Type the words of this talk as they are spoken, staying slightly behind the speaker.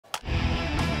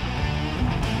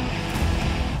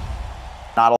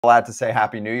not allowed to say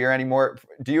Happy New Year anymore.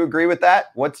 Do you agree with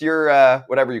that? What's your,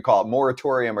 whatever you call it,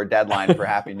 moratorium or deadline for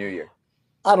Happy New Year?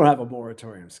 I don't have a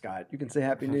moratorium, Scott. You can say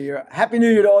Happy New Year. Happy New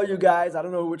Year to all you guys. I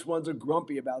don't know which ones are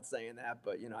grumpy about saying that,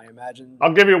 but, I imagine.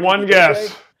 I'll give you one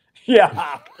guess.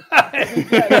 Yeah.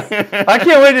 I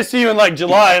can't wait to see you in like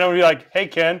July, and I'll be like, "Hey,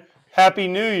 Ken, Happy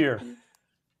New Year." You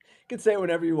can say it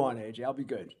whenever you want, AJ. I'll be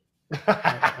good.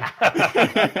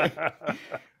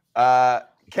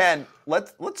 Ken,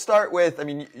 let's start with, I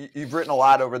mean, you've written a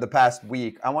lot over the past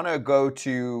week. I want to go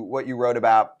to what you wrote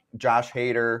about Josh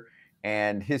Hader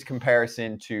and his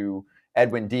comparison to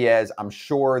Edwin Diaz. I'm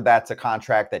sure that's a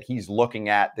contract that he's looking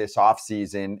at this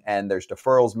offseason, and there's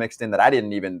deferrals mixed in that I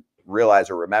didn't even realize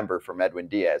or remember from Edwin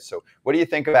Diaz. So what do you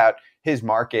think about his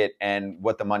market and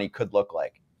what the money could look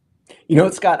like? You know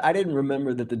what, Scott? I didn't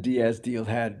remember that the Diaz deal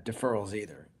had deferrals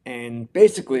either. And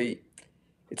basically,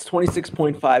 it's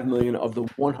 $26.5 million of the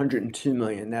 $102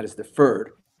 million that is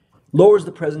deferred, lowers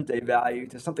the present day value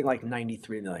to something like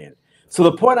 $93 million. So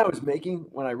the point I was making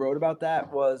when I wrote about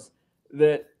that was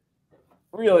that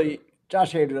really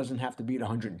Josh Hader doesn't have to beat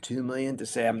 $102 million to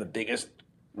say I'm the biggest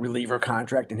reliever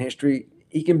contract in history.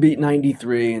 He can beat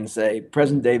 93 and say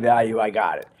present day value, I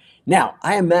got it. Now,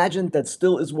 I imagine that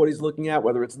still is what he's looking at,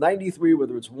 whether it's 93,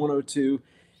 whether it's 102.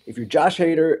 If you're Josh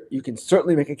Hader, you can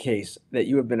certainly make a case that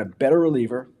you have been a better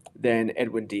reliever than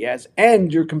Edwin Diaz,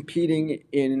 and you're competing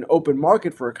in an open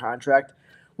market for a contract,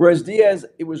 whereas Diaz,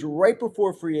 it was right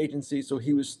before free agency, so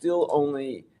he was still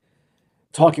only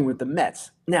talking with the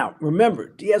Mets. Now, remember,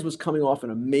 Diaz was coming off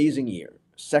an amazing year,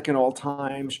 second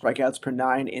all-time strikeouts per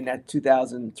nine in that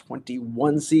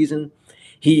 2021 season.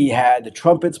 He had the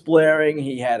trumpets blaring,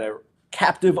 he had a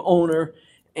captive owner,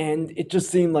 and it just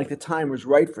seemed like the time was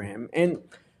right for him. And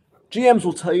GMs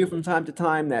will tell you from time to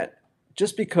time that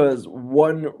just because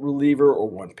one reliever or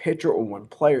one pitcher or one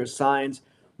player signs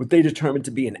what they determine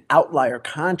to be an outlier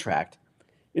contract,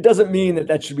 it doesn't mean that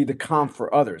that should be the comp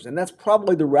for others. And that's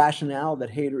probably the rationale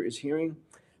that Hader is hearing.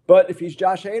 But if he's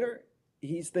Josh Hader,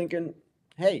 he's thinking,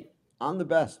 hey, I'm the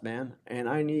best, man, and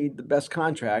I need the best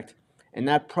contract. And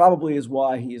that probably is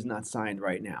why he is not signed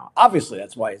right now. Obviously,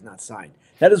 that's why he's not signed.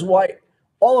 That is why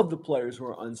all of the players who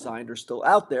are unsigned are still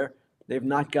out there. They've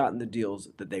not gotten the deals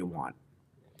that they want.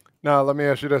 Now, let me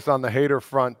ask you this on the Hader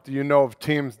front. Do you know of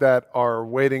teams that are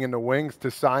waiting in the wings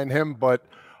to sign him, but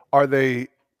are they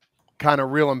kind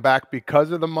of reeling back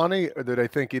because of the money, or do they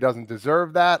think he doesn't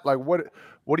deserve that? Like, what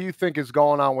do you think is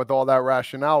going on with all that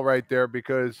rationale right there?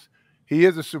 Because he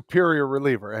is a superior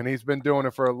reliever, and he's been doing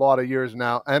it for a lot of years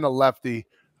now, and a lefty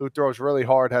who throws really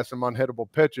hard, has some unhittable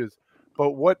pitches.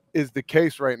 But what is the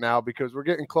case right now? Because we're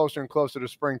getting closer and closer to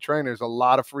spring training. There's a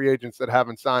lot of free agents that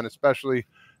haven't signed, especially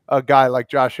a guy like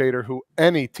Josh Hader, who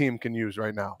any team can use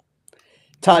right now.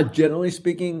 Todd, generally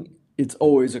speaking, it's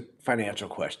always a financial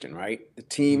question, right? The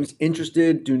teams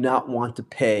interested do not want to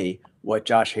pay what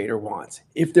Josh Hader wants.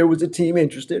 If there was a team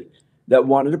interested that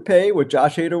wanted to pay what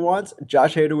Josh Hader wants,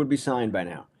 Josh Hader would be signed by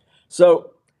now.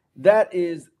 So that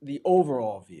is the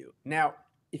overall view. Now,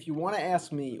 if you want to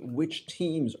ask me which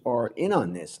teams are in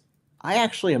on this, I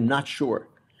actually am not sure,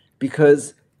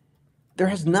 because there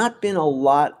has not been a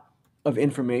lot of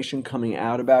information coming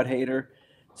out about Hader.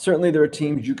 Certainly there are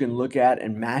teams you can look at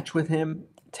and match with him.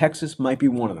 Texas might be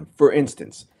one of them, for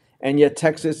instance. And yet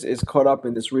Texas is caught up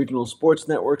in this regional sports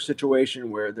network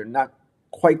situation where they're not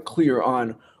quite clear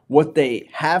on what they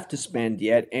have to spend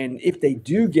yet. And if they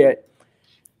do get,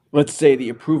 let's say, the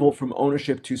approval from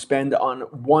ownership to spend on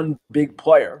one big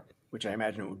player, which I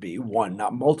imagine it would be one,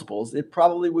 not multiples, it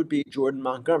probably would be Jordan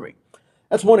Montgomery.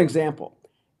 That's one example.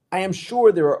 I am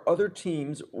sure there are other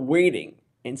teams waiting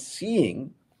and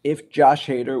seeing if Josh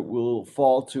Hader will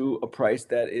fall to a price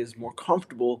that is more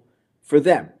comfortable for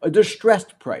them, a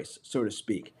distressed price, so to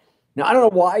speak. Now, I don't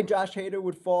know why Josh Hader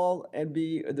would fall and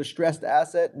be a distressed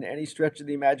asset in any stretch of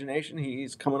the imagination.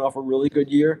 He's coming off a really good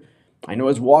year. I know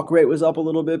his walk rate was up a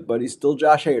little bit, but he's still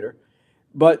Josh Hader.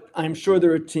 But I'm sure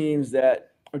there are teams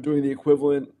that are doing the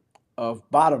equivalent of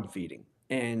bottom feeding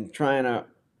and trying to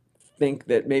think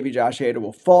that maybe Josh Hader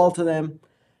will fall to them.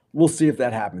 We'll see if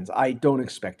that happens. I don't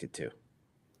expect it to.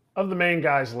 Of the main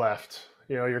guys left,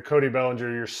 your Cody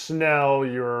Bellinger, your Snell,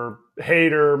 your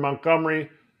Hader, Montgomery,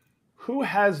 who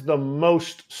has the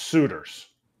most suitors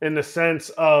in the sense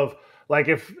of, like,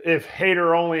 if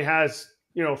Hader only has,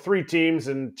 3 teams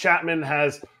and Chapman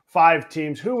has 5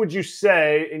 teams, who would you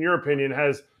say, in your opinion,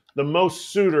 has the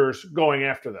most suitors going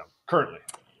after them currently?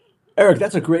 Eric,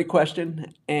 that's a great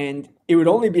question, and it would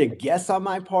only be a guess on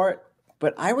my part,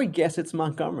 but I would guess it's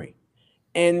Montgomery.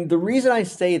 And the reason I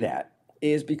say that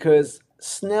is because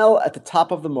Snell, at the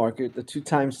top of the market, the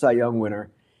 2-time Cy Young winner,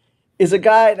 is a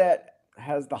guy that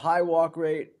has the high walk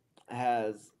rate,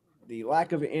 has the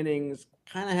lack of innings,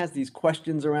 kind of has these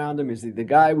questions around him. Is he the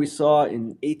guy we saw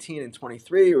in 18 and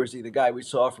 23, or is he the guy we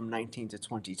saw from 19 to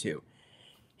 22?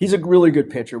 He's a really good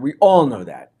pitcher. We all know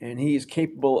that, and he's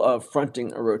capable of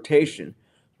fronting a rotation.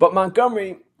 But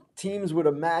Montgomery, teams would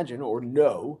imagine or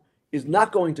know, is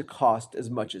not going to cost as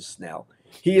much as Snell.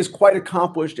 He is quite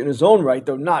accomplished in his own right,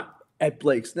 though not at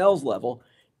Blake Snell's level,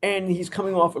 and he's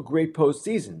coming off a great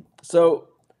postseason. So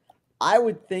I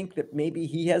would think that maybe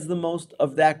he has the most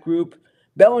of that group.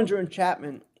 Bellinger and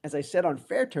Chapman, as I said on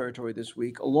Fair Territory this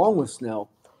week, along with Snell,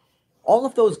 all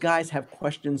of those guys have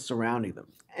questions surrounding them.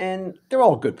 And they're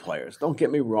all good players. Don't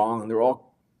get me wrong. They're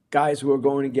all guys who are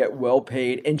going to get well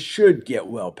paid and should get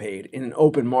well paid in an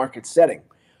open market setting.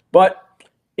 But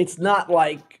it's not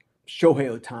like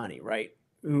Shohei Ohtani, right,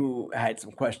 who had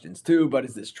some questions too, but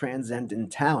is this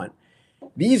transcendent talent.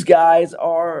 These guys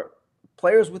are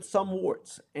players with some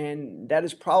warts, and that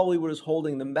is probably what is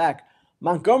holding them back.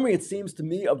 Montgomery, it seems to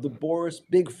me, of the Boris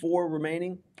Big Four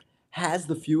remaining, has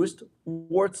the fewest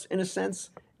warts in a sense.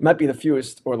 It might be the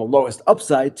fewest or the lowest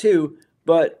upside too,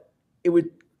 but it would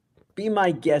be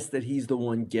my guess that he's the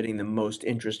one getting the most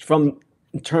interest from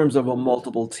in terms of a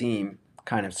multiple team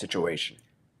kind of situation.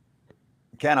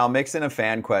 Ken, I'll mix in a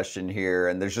fan question here,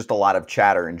 and there's just a lot of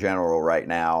chatter in general right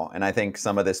now, and I think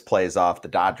some of this plays off the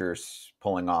Dodgers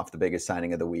pulling off the biggest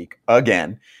signing of the week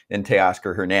again in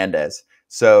Teoscar Hernandez.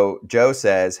 So Joe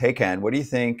says, hey, Ken, what do you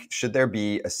think? Should there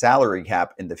be a salary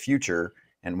cap in the future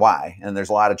and why? And there's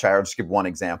a lot of chatter. I'll just give one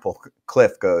example.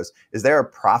 Cliff goes, is there a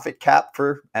profit cap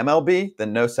for MLB?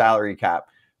 Then no salary cap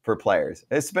for players.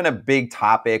 It's been a big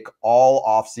topic all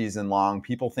offseason long.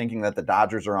 People thinking that the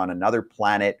Dodgers are on another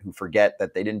planet who forget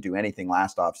that they didn't do anything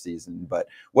last offseason. But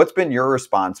what's been your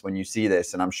response when you see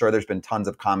this? And I'm sure there's been tons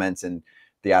of comments in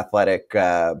the Athletic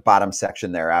bottom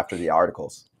section there after the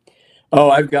articles. Oh,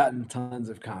 I've gotten tons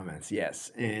of comments,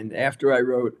 yes. And after I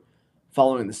wrote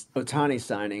following the Ohtani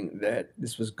signing that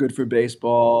this was good for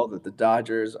baseball, that the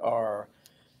Dodgers are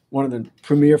one of the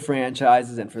premier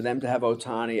franchises, and for them to have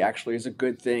Ohtani actually is a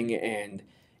good thing, and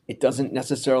it doesn't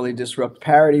necessarily disrupt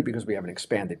parity because we have an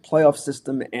expanded playoff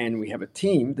system, and we have a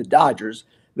team, the Dodgers,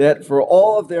 that for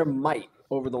all of their might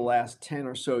over the last 10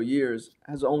 or so years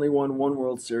has only won one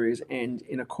World Series and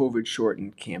in a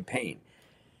COVID-shortened campaign.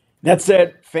 That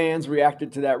said, fans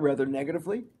reacted to that rather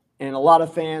negatively, and a lot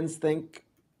of fans think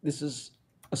this is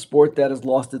a sport that has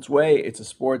lost its way. It's a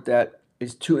sport that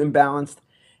is too imbalanced.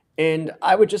 And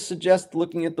I would just suggest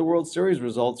looking at the World Series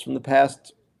results from the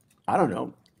past,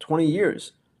 20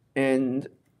 years. And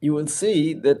you would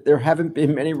see that there haven't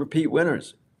been many repeat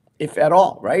winners, if at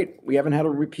all, right? We haven't had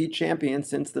a repeat champion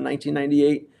since the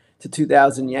 1998 to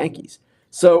 2000 Yankees.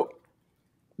 So,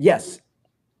 yes,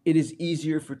 it is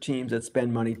easier for teams that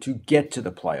spend money to get to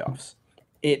the playoffs.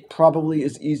 It probably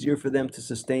is easier for them to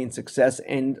sustain success.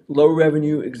 And low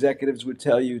revenue executives would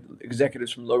tell you,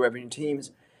 executives from low revenue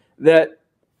teams, that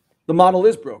the model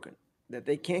is broken, that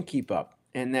they can't keep up,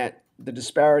 and that the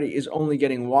disparity is only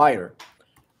getting wider.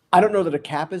 I don't know that a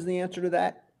cap is the answer to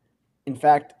that. In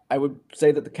fact, I would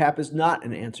say that the cap is not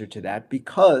an answer to that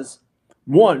because,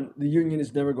 one, the union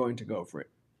is never going to go for it.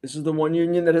 This is the one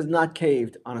union that has not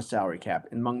caved on a salary cap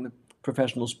among the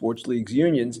professional sports leagues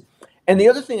unions. And the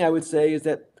other thing I would say is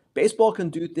that baseball can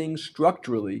do things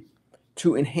structurally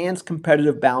to enhance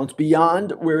competitive balance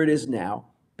beyond where it is now,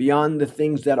 beyond the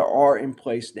things that are in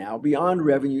place now, beyond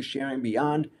revenue sharing,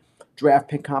 beyond draft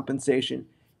pick compensation.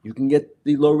 You can get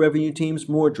the low revenue teams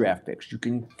more draft picks. You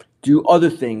can do other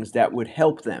things that would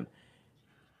help them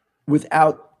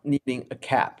without needing a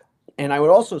cap. And I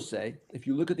would also say, if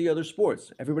you look at the other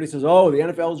sports, everybody says, oh, the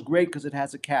NFL is great because it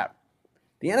has a cap.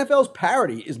 The NFL's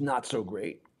parity is not so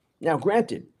great. Now,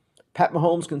 granted, Pat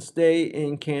Mahomes can stay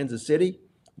in Kansas City.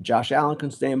 Josh Allen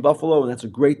can stay in Buffalo, and that's a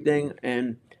great thing.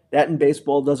 And that in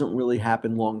baseball doesn't really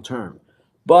happen long term.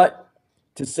 But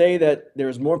to say that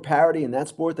there's more parity in that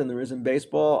sport than there is in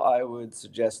baseball, I would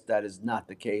suggest that is not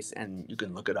the case, and you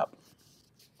can look it up.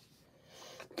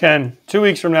 Ken, 2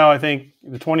 weeks from now, I think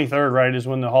the 23rd, right, is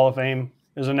when the Hall of Fame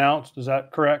is announced. Is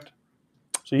that correct?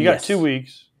 So you got 2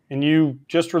 weeks, and you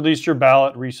just released your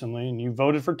ballot recently, and you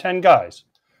voted for 10 guys.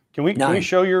 Can we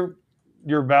show your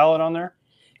ballot on there?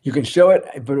 You can show it,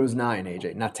 but it was 9,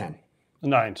 AJ, not 10.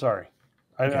 9, sorry.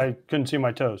 I couldn't see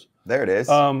my toes. There it is.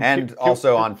 And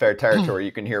also on Fair Territory,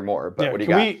 you can hear more. But what do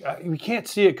you got? We can't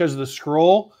see it because of the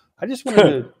scroll. I just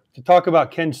wanted to talk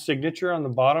about Ken's signature on the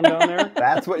bottom down there.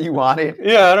 That's what you wanted?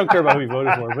 Yeah, I don't care about who he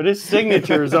voted for, but his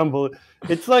signature is unbelievable.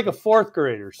 It's like a fourth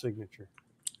grader's signature.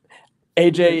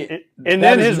 AJ, and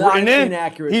then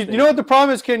inaccurate. You know what the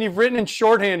problem is, Ken? You've written in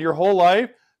shorthand your whole life,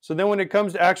 So then when it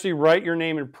comes to actually write your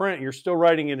name in print, you're still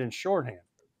writing it in shorthand.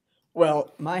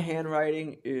 Well, my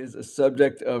handwriting is a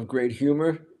subject of great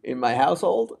humor in my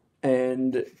household,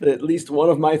 and at least one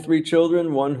of my 3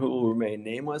 children, one who will remain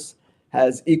nameless,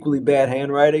 has equally bad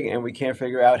handwriting, and we can't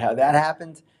figure out how that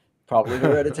happened. Probably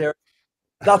hereditary.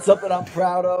 Not something I'm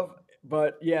proud of,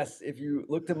 but yes, if you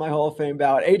looked at my Hall of Fame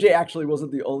ballot, AJ actually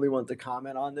wasn't the only one to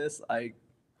comment on this. I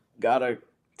got a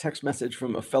text message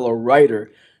from a fellow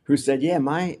writer who said, yeah,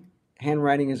 my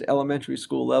handwriting is elementary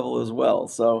school level as well.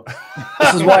 So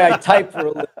this is why I type for a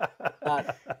living,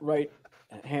 not write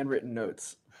handwritten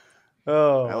notes.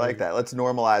 Oh, I like that. Let's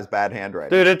normalize bad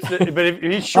handwriting. dude. But if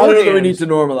he's I don't know that we shorthands, need to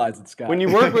normalize it, Scott. when you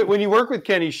work with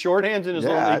Ken, he's shorthands in his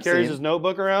little. He carries his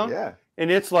notebook around. Yeah. And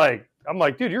it's like, I'm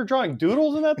like, dude, you're drawing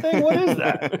doodles in that thing? What is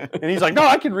that? And he's like, no,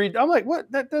 I can read. I'm like,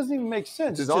 what? That doesn't even make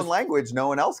sense. It's his own language. No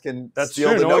one else can That's steal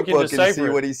true. the No one can notebook and decipher see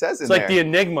it. what he says in It's there. like the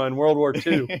Enigma in World War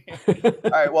II. All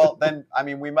right. Well, then, I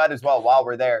mean, we might as well, while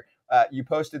we're there, you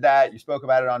posted that. You spoke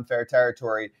about it on Fair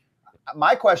Territory.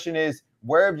 My question is,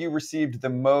 where have you received the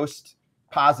most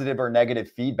positive or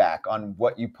negative feedback on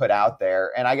what you put out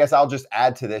there? And I guess I'll just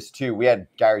add to this, too. We had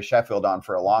Gary Sheffield on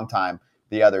for a long time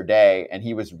the other day, and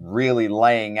he was really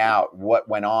laying out what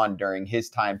went on during his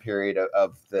time period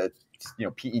of the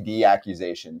PED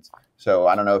accusations. So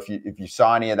I don't know if you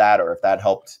saw any of that, or if that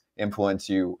helped influence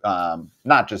you,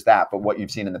 not just that, but what you've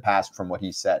seen in the past from what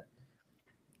he said.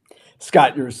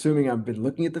 Scott, you're assuming I've been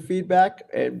looking at the feedback,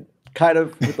 and kind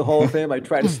of with the Hall of Fame, I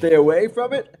try to stay away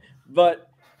from it, but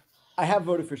I have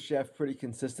voted for Chef pretty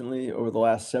consistently over the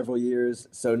last several years,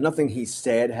 so nothing he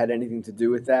said had anything to do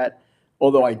with that.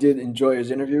 Although I did enjoy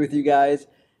his interview with you guys.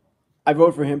 I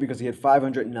vote for him because he had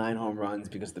 509 home runs,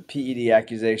 because the PED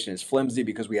accusation is flimsy,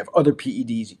 because we have other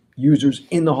PEDs users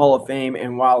in the Hall of Fame.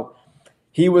 And while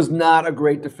he was not a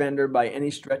great defender by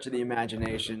any stretch of the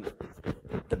imagination,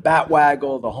 the bat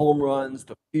waggle, the home runs,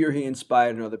 the fear he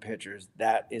inspired in other pitchers,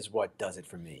 that is what does it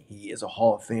for me. He is a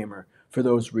Hall of Famer for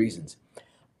those reasons.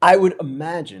 I would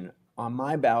imagine on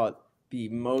my ballot, the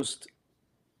most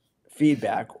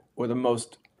feedback, or the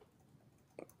most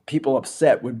people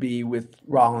upset, would be with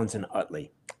Rollins and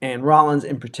Utley, and Rollins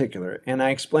in particular. And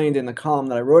I explained in the column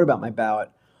that I wrote about my ballot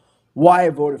why I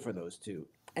voted for those two.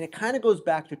 And it kind of goes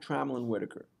back to Trammell and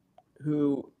Whitaker,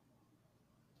 who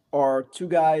are 2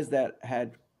 guys that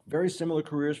had very similar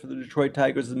careers for the Detroit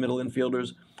Tigers as middle infielders.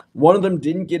 One of them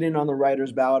didn't get in on the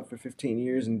writer's ballot for 15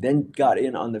 years and then got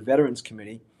in on the Veterans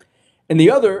Committee. And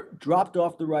the other dropped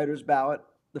off the writer's ballot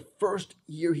the first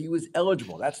year he was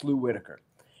eligible. That's Lou Whitaker.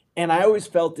 And I always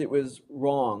felt it was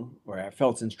wrong, or I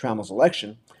felt since Trammell's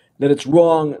election, that it's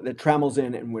wrong that Trammell's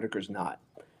in and Whitaker's not.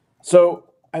 So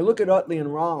I look at Utley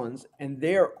and Rollins, and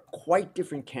they're quite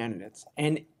different candidates.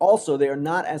 And also, they are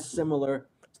not as similar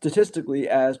statistically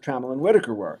as Trammell and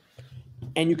Whitaker were.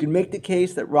 And you can make the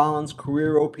case that Rollins'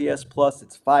 career OPS plus,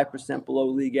 it's 5% below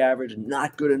league average,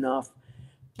 not good enough.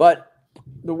 But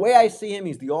the way I see him,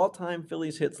 he's the all-time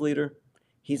Phillies hits leader.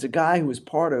 He's a guy who was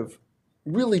part of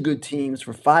really good teams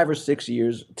for 5 or 6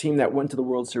 years, a team that went to the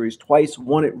World Series twice,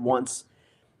 won it once.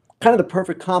 Kind of the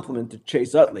perfect complement to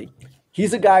Chase Utley.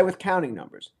 He's a guy with counting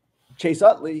numbers. Chase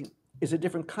Utley is a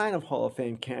different kind of Hall of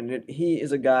Fame candidate. He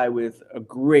is a guy with a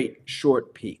great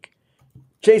short peak.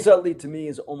 Chase Utley, to me,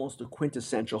 is almost a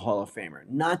quintessential Hall of Famer,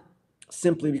 not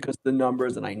simply because of the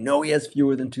numbers, and I know he has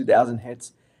fewer than 2,000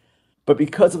 hits, but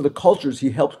because of the cultures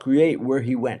he helped create where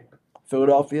he went.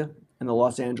 Philadelphia and the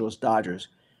Los Angeles Dodgers.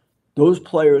 Those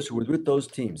players who were with those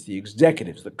teams, the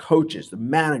executives, the coaches, the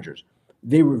managers,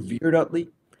 they revered Utley,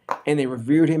 and they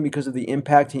revered him because of the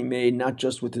impact he made, not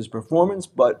just with his performance,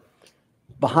 but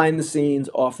behind the scenes,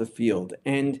 off the field.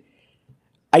 And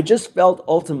I just felt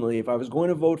ultimately, if I was going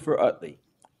to vote for Utley,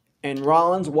 and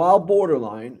Rollins, while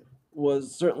borderline,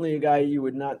 was certainly a guy you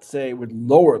would not say would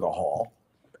lower the Hall,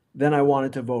 then I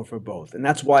wanted to vote for both. And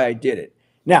that's why I did it.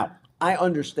 Now, I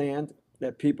understand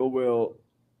that people will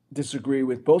disagree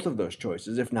with both of those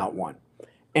choices, if not one.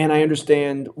 And I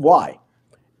understand why.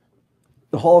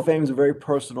 The Hall of Fame is a very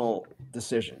personal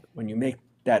decision when you make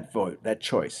that vote, that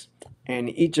choice. And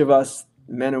each of us,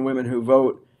 men and women who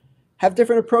vote, have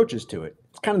different approaches to it.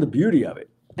 It's kind of the beauty of it.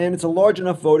 And it's a large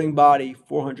enough voting body,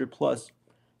 400 plus,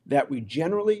 that we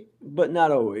generally, but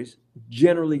not always,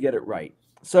 generally get it right.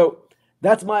 So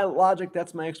that's my logic,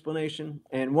 that's my explanation.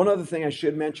 And one other thing I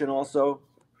should mention also,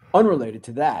 unrelated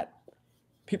to that,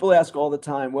 people ask all the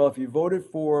time, well, if you voted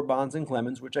for Bonds and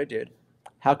Clemens, which I did,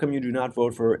 how come you do not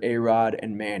vote for A-Rod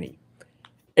and Manny?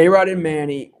 A-Rod and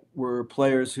Manny were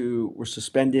players who were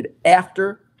suspended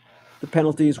after the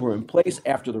penalties were in place,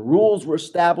 after the rules were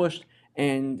established.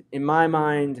 And in my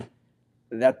mind,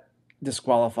 that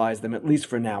disqualifies them, at least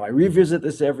for now. I revisit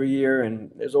this every year,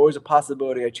 and there's always a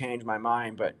possibility I change my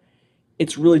mind, but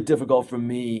it's really difficult for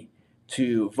me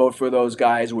to vote for those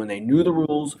guys when they knew the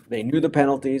rules, they knew the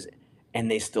penalties, and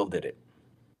they still did it.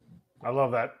 I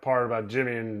love that part about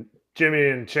Jimmy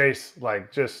and Chase,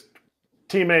 like just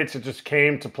teammates that just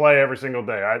came to play every single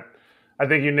day. I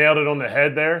think you nailed it on the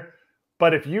head there.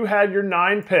 But if you had your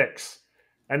 9 picks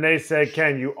and they said,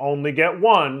 Ken, you only get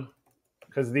one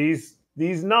because these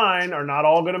 9 are not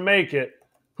all going to make it,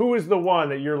 who is the one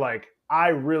that you're like, I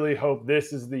really hope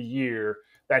this is the year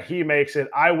that he makes it?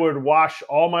 I would wash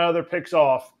all my other picks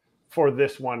off for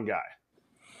this one guy.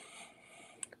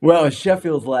 Well, it's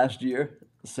Sheffield's last year,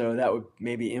 so that would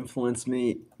maybe influence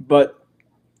me. But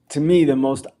to me, the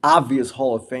most obvious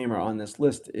Hall of Famer on this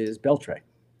list is Beltre.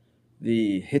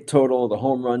 The hit total, the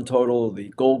home run total, the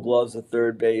gold gloves at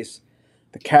third base,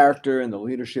 the character and the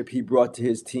leadership he brought to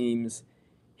his teams.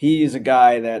 He is a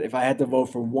guy that if I had to vote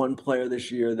for one player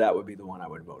this year, that would be the one I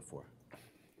would vote for.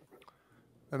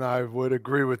 And I would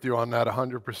agree with you on that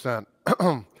 100%.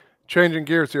 Changing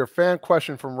gears here, fan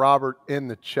question from Robert in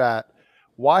the chat.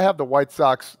 Why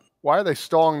are they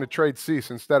stalling to trade Cease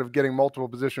instead of getting multiple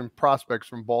position prospects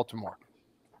from Baltimore?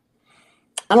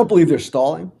 I don't believe they're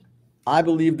stalling. I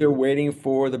believe they're waiting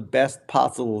for the best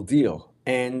possible deal.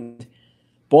 And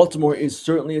Baltimore is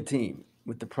certainly a team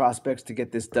with the prospects to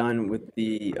get this done, with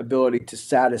the ability to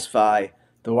satisfy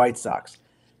the White Sox.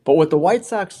 But what the White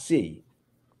Sox see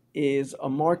is a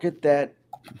market that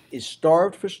is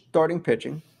starved for starting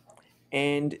pitching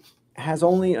and has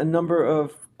only a number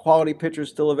of quality pitchers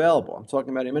still available. I'm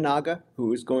talking about Imanaga,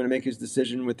 who is going to make his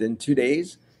decision within 2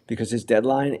 days because his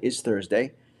deadline is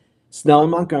Thursday. Snell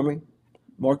and Montgomery,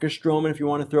 Marcus Stroman if you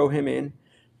want to throw him in.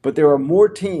 But there are more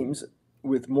teams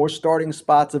with more starting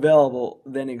spots available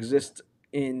than exist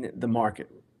in the market.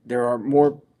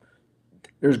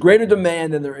 There's greater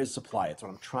demand than there is supply. That's what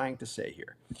I'm trying to say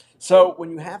here. So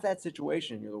when you have that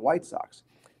situation, you're the White Sox,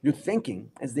 you're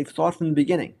thinking, as they've thought from the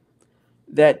beginning,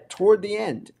 that toward the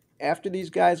end, after these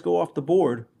guys go off the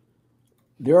board,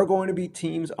 there are going to be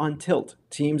teams on tilt,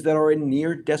 teams that are in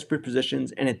near desperate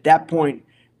positions, and at that point,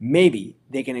 maybe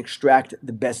they can extract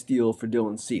the best deal for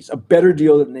Dylan Cease, a better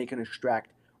deal than they can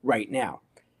extract right now.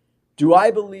 Do I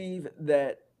believe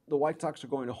that the White Sox are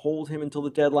going to hold him until the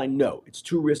deadline? No, it's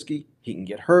too risky. He can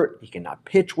get hurt. He cannot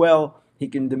pitch well. He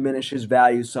can diminish his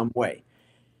value some way.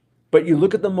 But you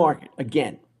look at the market,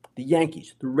 again, the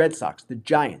Yankees, the Red Sox, the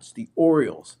Giants, the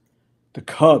Orioles, the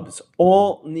Cubs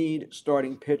all need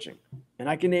starting pitching. And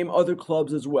I can name other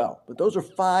clubs as well. But those are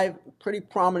 5 pretty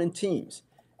prominent teams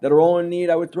that are all in need.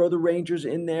 I would throw the Rangers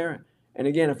in there. And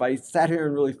again, if I sat here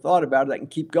and really thought about it, I can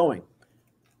keep going.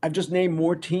 I've just named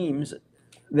more teams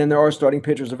than there are starting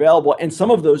pitchers available. And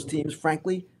some of those teams,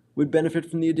 frankly, would benefit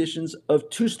from the additions of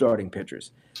 2 starting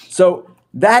pitchers. So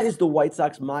that is the White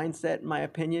Sox mindset, in my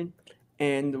opinion.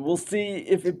 And we'll see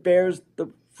if it bears the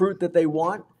fruit that they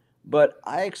want. But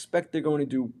I expect they're going to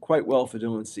do quite well for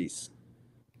Dylan Cease.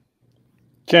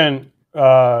 Ken,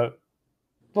 a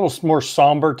little more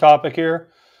somber topic here.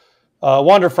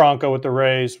 Wander Franco with the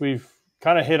Rays. We've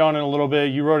kind of hit on it a little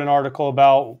bit. You wrote an article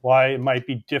about why it might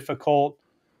be difficult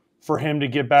for him to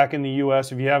get back in the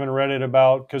U.S. if you haven't read it,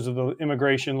 about because of the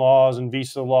immigration laws and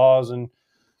visa laws and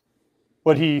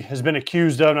what he has been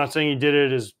accused of. I'm not saying he did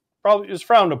it, is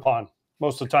frowned upon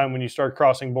most of the time when you start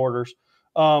crossing borders.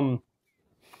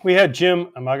 We had Jim,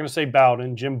 I'm not going to say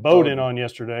Bowden, Jim Bowden on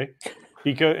yesterday,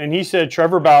 and he said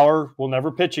Trevor Bauer will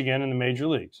never pitch again in the major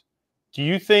leagues. Do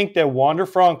you think that Wander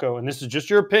Franco, and this is just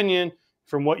your opinion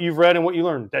from what you've read and what you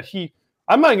learned, that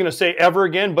I'm not going to say ever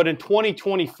again, but in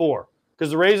 2024, because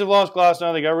the Rays have lost Glass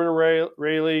now, they got rid of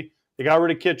Rayleigh, they got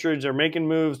rid of Kittredge, they're making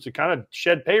moves to kind of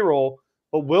shed payroll,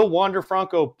 but will Wander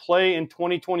Franco play in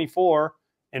 2024,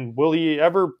 and will he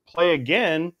ever play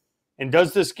again? And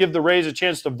does this give the Rays a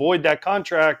chance to void that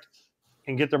contract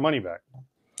and get their money back?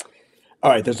 All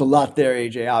right, there's a lot there,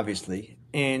 AJ, obviously.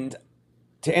 And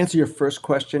to answer your first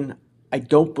question, I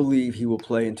don't believe he will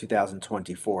play in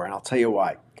 2024, and I'll tell you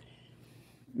why.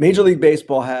 Major League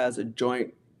Baseball has a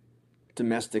joint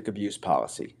domestic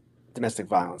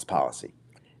violence policy,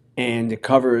 and it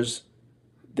covers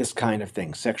this kind of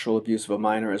thing, sexual abuse of a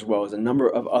minor, as well as a number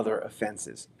of other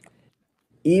offenses.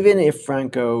 Even if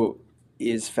Franco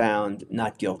is found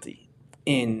not guilty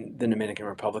in the Dominican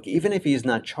Republic, even if he is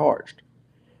not charged,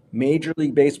 Major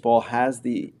League Baseball has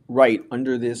the right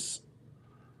under this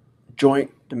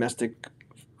joint domestic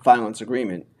violence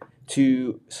agreement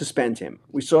to suspend him.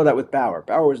 We saw that with Bauer.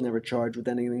 Bauer was never charged with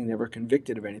anything, never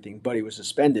convicted of anything, but he was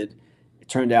suspended, it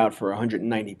turned out, for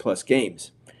 190 plus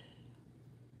games.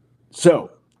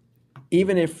 So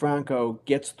even if Franco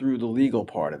gets through the legal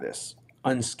part of this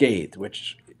unscathed,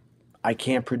 which I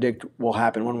can't predict will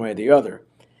happen one way or the other,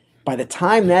 by the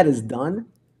time that is done,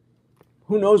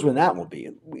 who knows when that will be?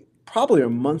 We probably are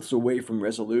months away from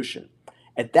resolution.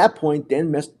 At that point,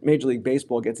 then Major League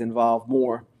Baseball gets involved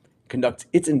more, conducts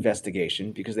its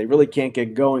investigation because they really can't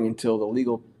get going until the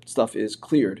legal stuff is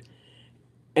cleared.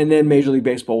 And then Major League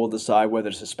Baseball will decide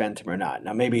whether to suspend him or not.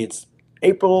 Now, maybe it's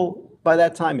April by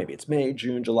that time, maybe it's May,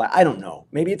 June, July. I don't know.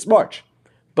 Maybe it's March.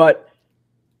 But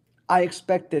I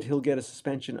expect that he'll get a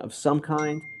suspension of some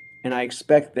kind, and I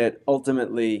expect that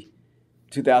ultimately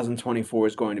 2024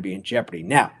 is going to be in jeopardy.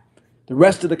 Now, the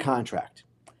rest of the contract.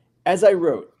 As I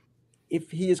wrote,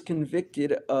 if he is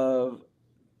convicted of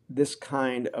this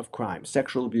kind of crime,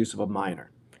 sexual abuse of a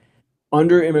minor,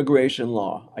 under immigration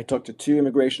law, I talked to 2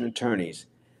 immigration attorneys,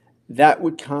 that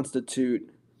would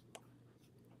constitute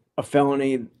a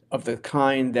felony of the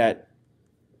kind that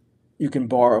you can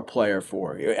bar a player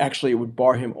for. Actually, it would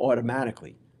bar him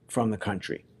automatically from the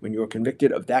country. When you're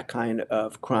convicted of that kind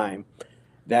of crime,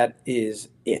 that is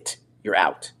it. You're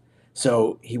out.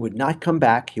 So he would not come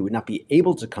back. He would not be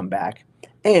able to come back.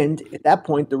 And at that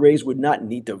point, the Rays would not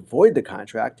need to void the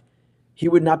contract. He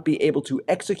would not be able to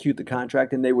execute the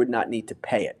contract, and they would not need to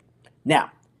pay it.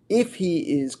 Now, if he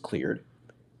is cleared,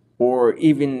 or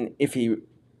even if he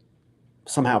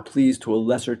somehow pleads to a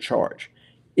lesser charge,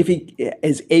 if he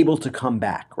is able to come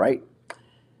back, right,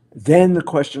 then the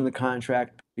question of the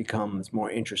contract becomes more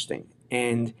interesting.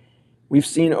 And we've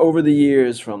seen over the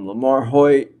years, from Lamar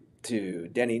Hoyt to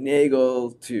Denny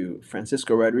Nagel to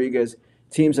Francisco Rodriguez,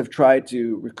 teams have tried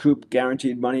to recoup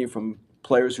guaranteed money from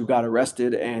players who got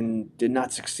arrested and did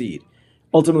not succeed.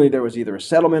 Ultimately, there was either a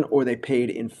settlement or they paid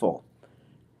in full.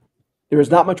 There is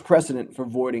not much precedent for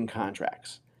voiding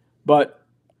contracts. But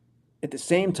at the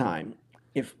same time,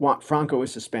 if Franco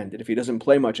is suspended, if he doesn't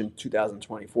play much in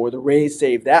 2024, the Rays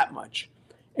save that much.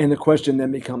 And the question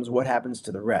then becomes, what happens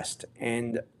to the rest?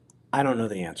 And I don't know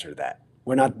the answer to that.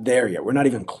 We're not there yet. We're not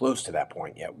even close to that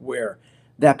point yet where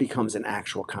that becomes an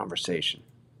actual conversation.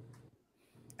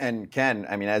 And Ken,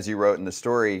 I mean, as you wrote in the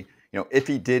story, if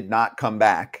he did not come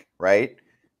back, right,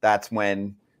 that's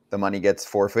when the money gets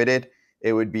forfeited.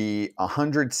 It would be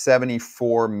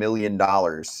 $174 million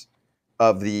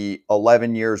of the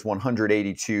 11 years,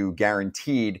 182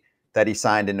 guaranteed that he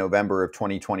signed in November of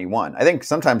 2021. I think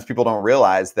sometimes people don't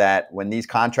realize that when these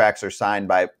contracts are signed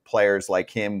by players like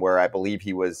him, where I believe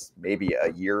he was maybe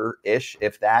a year-ish,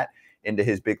 if that, into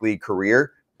his big league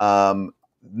career,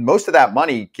 most of that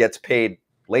money gets paid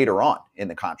later on in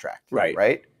the contract.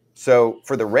 Right. So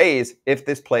for the Rays, if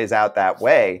this plays out that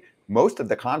way, most of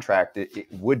the contract it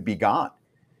would be gone.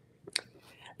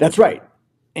 That's right.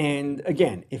 And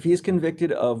again, if he is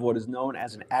convicted of what is known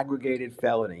as an aggregated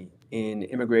felony in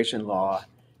immigration law,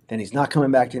 then he's not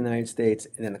coming back to the United States,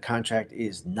 and then the contract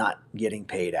is not getting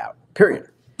paid out, period.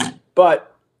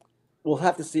 But we'll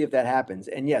have to see if that happens.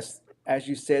 And yes, as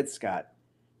you said, Scott,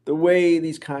 the way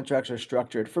these contracts are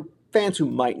structured, for fans who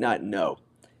might not know,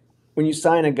 when you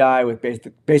sign a guy with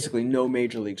basically no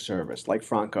major league service, like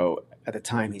Franco at the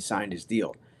time he signed his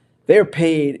deal, they're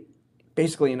paid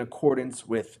basically in accordance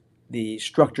with the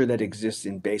structure that exists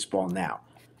in baseball now.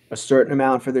 A certain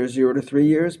amount for their 0 to 3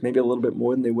 years, maybe a little bit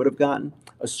more than they would have gotten.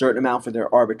 A certain amount for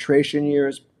their arbitration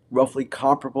years, roughly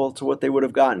comparable to what they would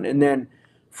have gotten. And then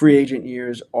free agent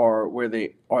years are where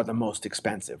they are the most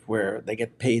expensive, where they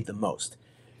get paid the most.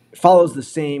 It follows the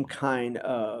same kind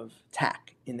of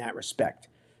tack in that respect.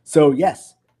 So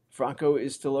yes, Franco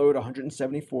is still owed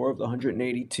 174 of the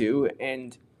 182,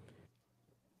 and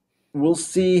we'll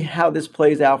see how this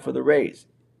plays out for the Rays.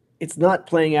 It's not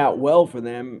playing out well for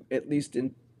them, at least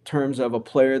in terms of a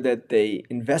player that they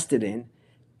invested in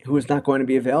who is not going to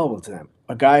be available to them.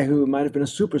 A guy who might have been a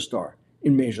superstar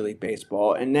in Major League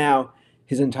Baseball, and now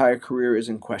his entire career is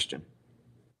in question.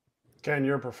 Ken,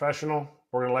 you're a professional.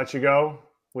 We're going to let you go.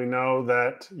 We know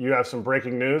that you have some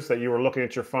breaking news that you were looking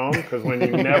at your phone, because when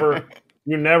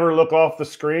you never look off the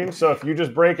screen. So if you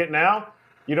just break it now,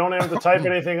 you don't have to type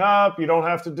anything up. You don't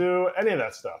have to do any of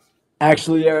that stuff.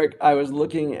 Actually, Eric, I was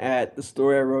looking at the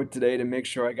story I wrote today to make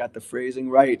sure I got the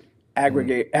phrasing right.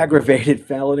 Aggravated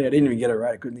felony. I didn't even get it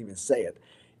right. I couldn't even say it.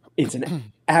 It's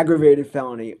an aggravated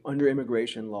felony under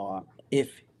immigration law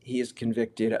if he is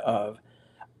convicted of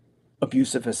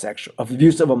sexual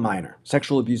abuse of a minor.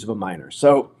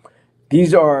 So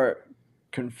these are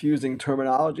confusing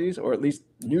terminologies, or at least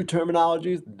new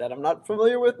terminologies that I'm not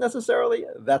familiar with necessarily.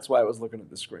 That's why I was looking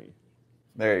at the screen.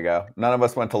 There you go. None of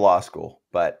us went to law school,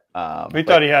 but we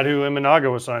thought he had who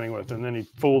Imanaga was signing with, and then he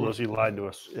fooled us. He lied to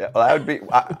us. Yeah, well, that would be.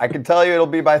 I can tell you, it'll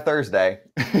be by Thursday.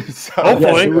 So,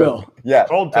 hopefully, yes, it will. Yeah,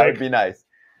 Cold that take. would be nice.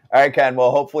 All right, Ken.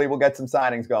 Well, hopefully, we'll get some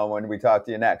signings going when we talk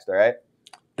to you next. All right.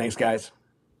 Thanks, guys.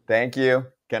 Thank you,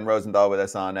 Ken Rosenthal, with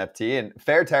us on FT. And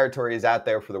fair territory is out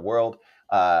there for the world.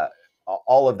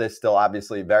 All of this still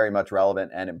obviously very much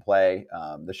relevant and in play.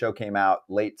 The show came out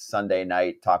late Sunday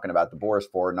night talking about the Boris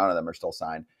Four. None of them are still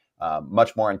signed.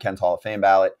 Much more in Ken's Hall of Fame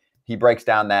ballot. He breaks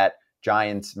down that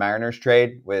Giants-Mariners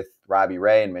trade with Robbie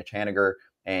Ray and Mitch Haniger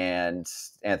and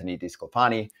Anthony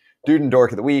DeSclafani. Dude and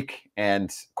Dork of the Week.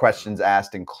 And questions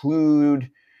asked include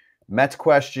Mets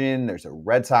question. There's a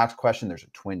Red Sox question. There's a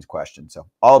Twins question. So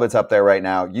all of it's up there right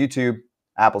now. YouTube,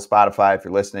 Apple, Spotify, if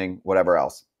you're listening, whatever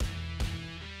else.